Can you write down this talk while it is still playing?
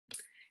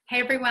Hey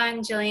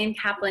everyone, Jillian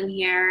Kaplan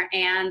here,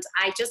 and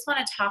I just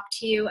want to talk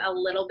to you a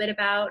little bit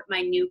about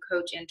my new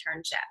coach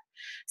internship.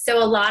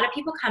 So a lot of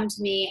people come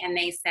to me and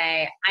they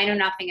say, I know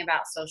nothing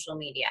about social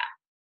media.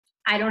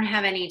 I don't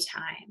have any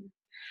time.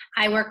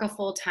 I work a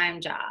full-time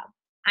job.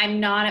 I'm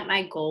not at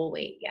my goal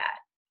weight yet.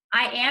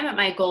 I am at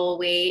my goal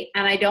weight,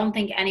 and I don't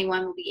think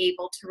anyone will be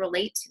able to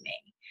relate to me.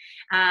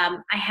 I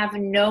have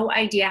no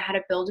idea how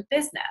to build a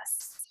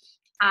business.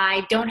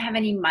 I don't have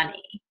any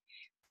money.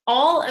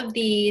 All of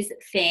these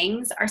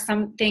things are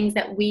some things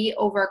that we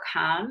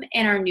overcome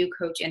in our new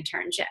coach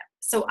internship.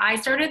 So I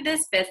started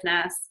this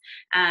business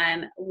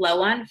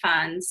low on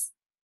funds,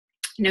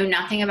 know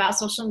nothing about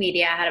social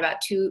media. I had about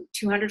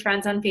 200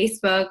 friends on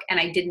Facebook, and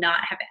I did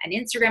not have an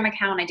Instagram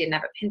account. I didn't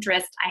have a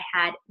Pinterest. I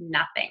had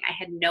nothing. I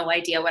had no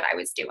idea what I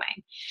was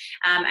doing.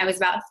 I was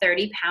about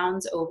 30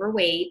 pounds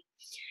overweight.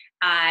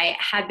 I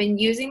had been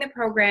using the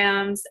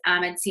programs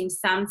and seen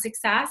some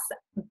success,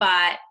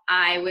 but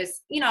I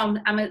was,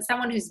 I'm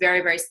someone who's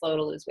very, very slow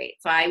to lose weight.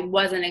 So I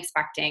wasn't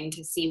expecting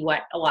to see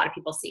what a lot of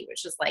people see,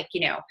 which is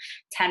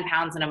 10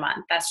 pounds in a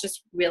month. That's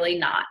just really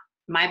not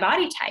my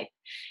body type.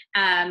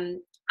 I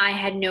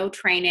had no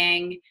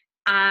training.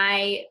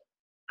 I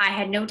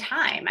had no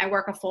time. I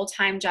work a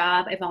full-time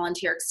job. I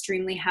volunteer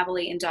extremely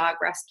heavily in dog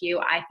rescue.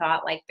 I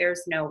thought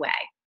there's no way.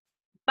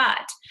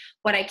 But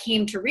what I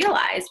came to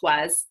realize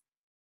was,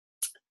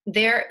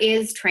 there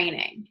is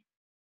training.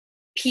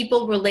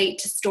 People relate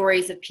to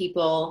stories of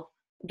people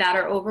that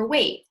are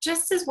overweight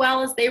just as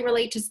well as they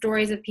relate to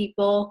stories of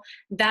people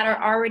that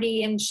are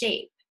already in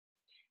shape.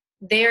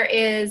 There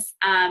is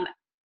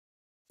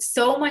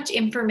so much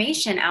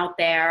information out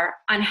there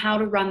on how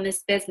to run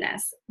this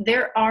business.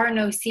 There are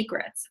no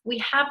secrets. We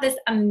have this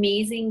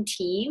amazing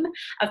team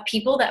of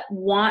people that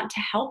want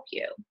to help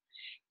you.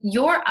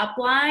 Your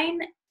upline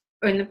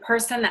or the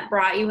person that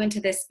brought you into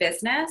this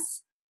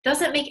business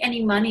doesn't make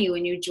any money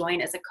when you join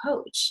as a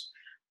coach.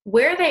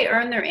 Where they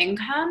earn their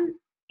income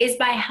is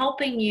by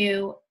helping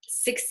you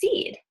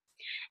succeed.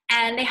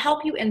 And they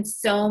help you in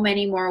so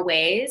many more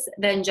ways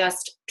than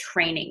just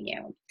training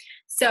you.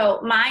 So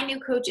my new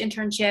coach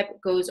internship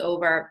goes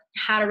over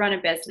how to run a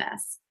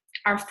business,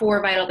 our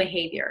 4 vital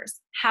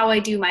behaviors, how I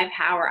do my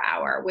power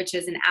hour, which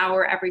is an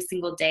hour every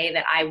single day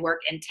that I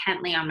work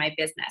intently on my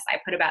business. I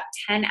put about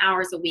 10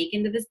 hours a week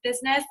into this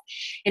business,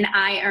 and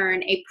I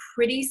earn a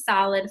pretty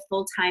solid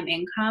full-time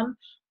income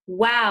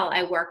while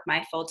I work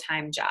my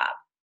full-time job.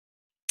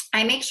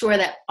 I make sure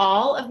that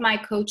all of my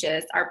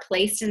coaches are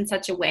placed in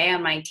such a way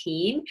on my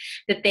team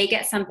that they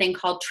get something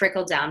called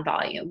trickle-down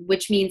volume,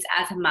 which means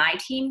as my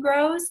team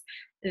grows,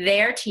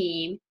 their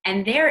team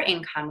and their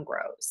income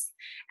grows.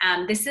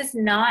 This is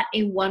not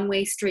a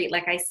one-way street.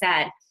 Like I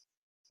said,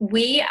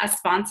 we as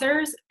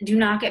sponsors do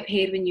not get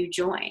paid when you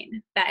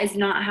join. That is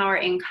not how our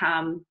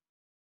income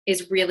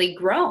is really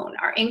grown.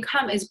 Our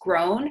income is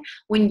grown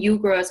when you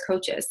grow as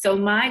coaches. So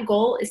my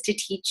goal is to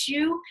teach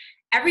you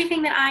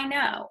everything that I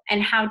know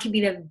and how to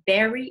be the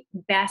very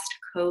best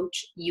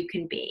coach you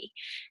can be.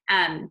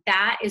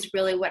 That is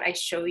really what I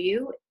show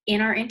you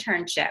in our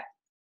internship.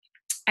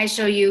 I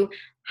show you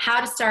how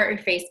to start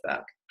your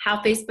Facebook,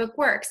 how Facebook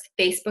works,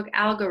 Facebook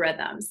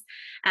algorithms.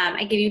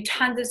 I give you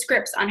tons of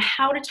scripts on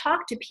how to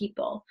talk to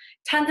people,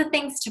 tons of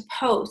things to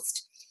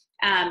post,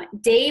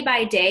 day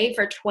by day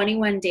for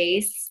 21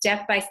 days,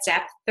 step by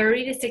step,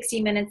 30 to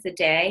 60 minutes a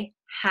day,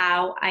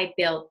 how I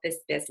built this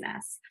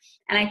business.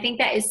 And I think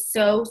that is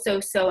so, so,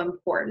 so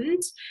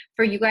important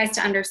for you guys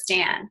to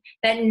understand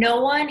that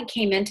no one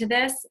came into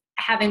this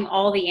having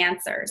all the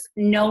answers,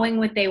 knowing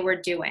what they were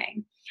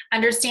doing,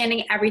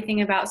 understanding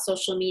everything about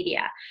social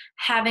media,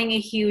 having a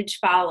huge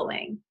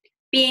following,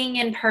 being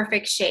in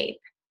perfect shape.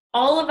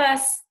 All of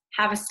us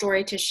have a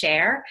story to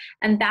share,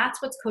 and that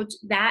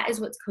is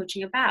what's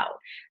coaching about.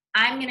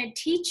 I'm going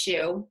to teach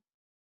you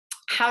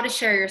how to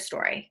share your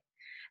story,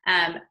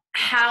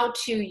 how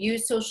to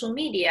use social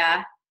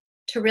media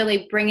to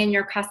really bring in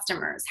your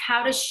customers,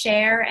 how to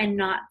share and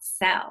not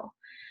sell,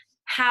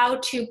 how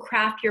to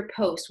craft your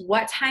posts,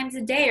 what times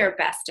a day are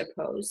best to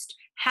post,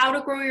 how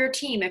to grow your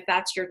team if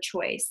that's your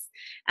choice.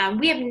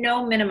 We have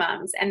no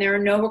minimums, and there are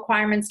no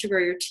requirements to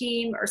grow your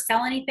team or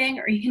sell anything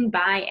or even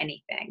buy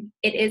anything.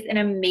 It is an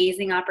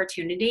amazing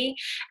opportunity,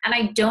 and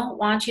I don't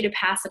want you to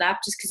pass it up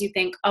just because you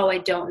think, oh, I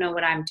don't know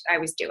what I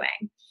was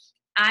doing.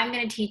 I'm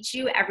going to teach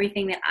you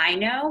everything that I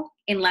know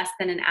in less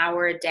than an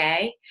hour a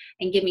day,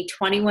 and give me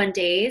 21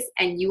 days,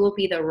 and you will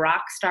be the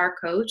rock star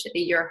coach that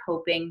you're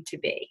hoping to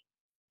be.